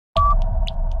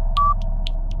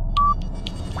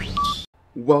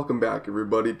Welcome back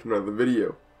everybody to another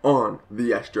video on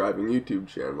the S Driving YouTube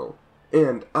channel.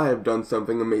 And I have done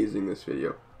something amazing this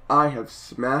video. I have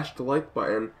smashed the like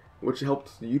button, which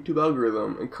helps the YouTube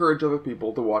algorithm encourage other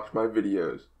people to watch my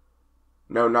videos.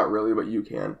 No, not really, but you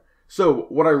can. So,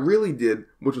 what I really did,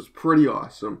 which was pretty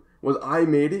awesome, was I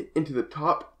made it into the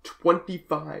top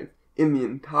 25 in the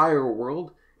entire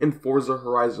world in Forza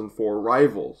Horizon 4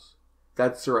 Rivals.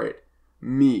 That's right,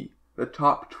 me. The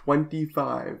top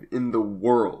 25 in the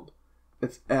world.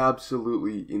 It's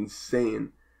absolutely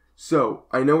insane. So,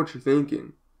 I know what you're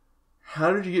thinking.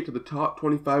 How did you get to the top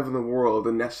 25 in the world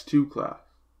in S2 class?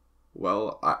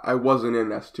 Well, I wasn't in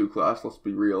S2 class, let's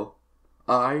be real.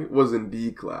 I was in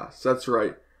D class. That's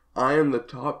right. I am the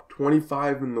top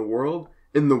 25 in the world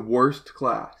in the worst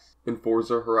class in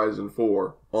Forza Horizon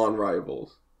 4 on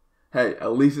Rivals. Hey,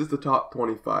 at least it's the top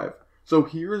 25. So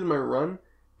here's my run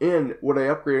and what I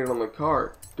upgraded on the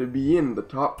car to be in the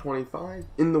top 25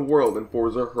 in the world in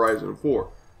Forza Horizon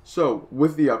 4. So,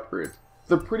 with the upgrades,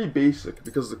 they're pretty basic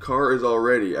because the car is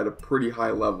already at a pretty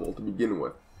high level to begin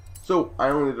with. So, I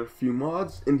only did a few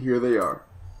mods, and here they are.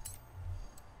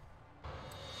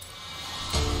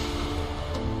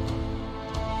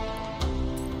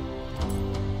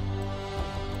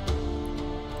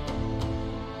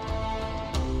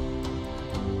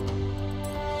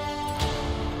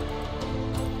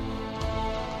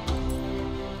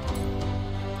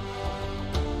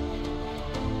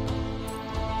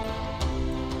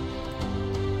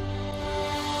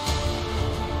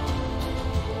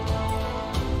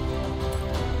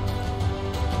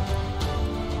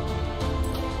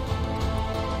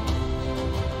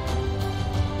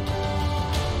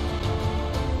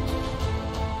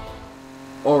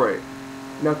 Alright,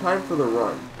 now time for the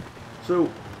run.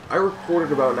 So, I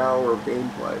recorded about an hour of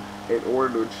gameplay in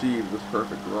order to achieve this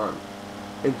perfect run.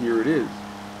 And here it is.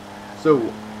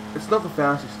 So, it's not the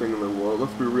fastest thing in the world,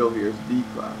 let's be real here, it's D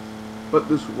class. But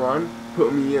this run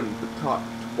put me in the top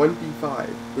 25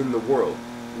 in the world,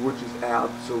 which is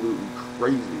absolutely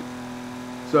crazy.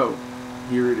 So,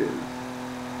 here it is.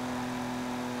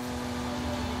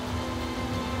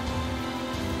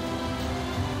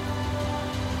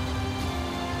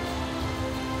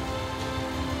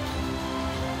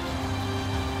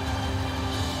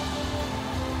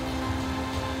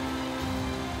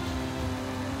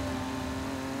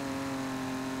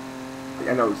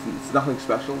 I know it's nothing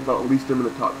special, but at least I'm in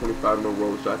the top 25 in the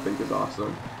world, which I think is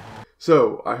awesome.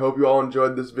 So, I hope you all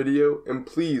enjoyed this video, and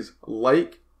please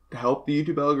like to help the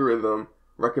YouTube algorithm,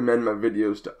 recommend my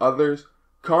videos to others,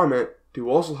 comment to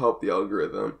also help the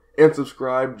algorithm, and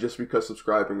subscribe just because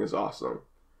subscribing is awesome.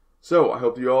 So, I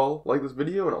hope you all like this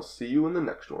video, and I'll see you in the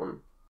next one.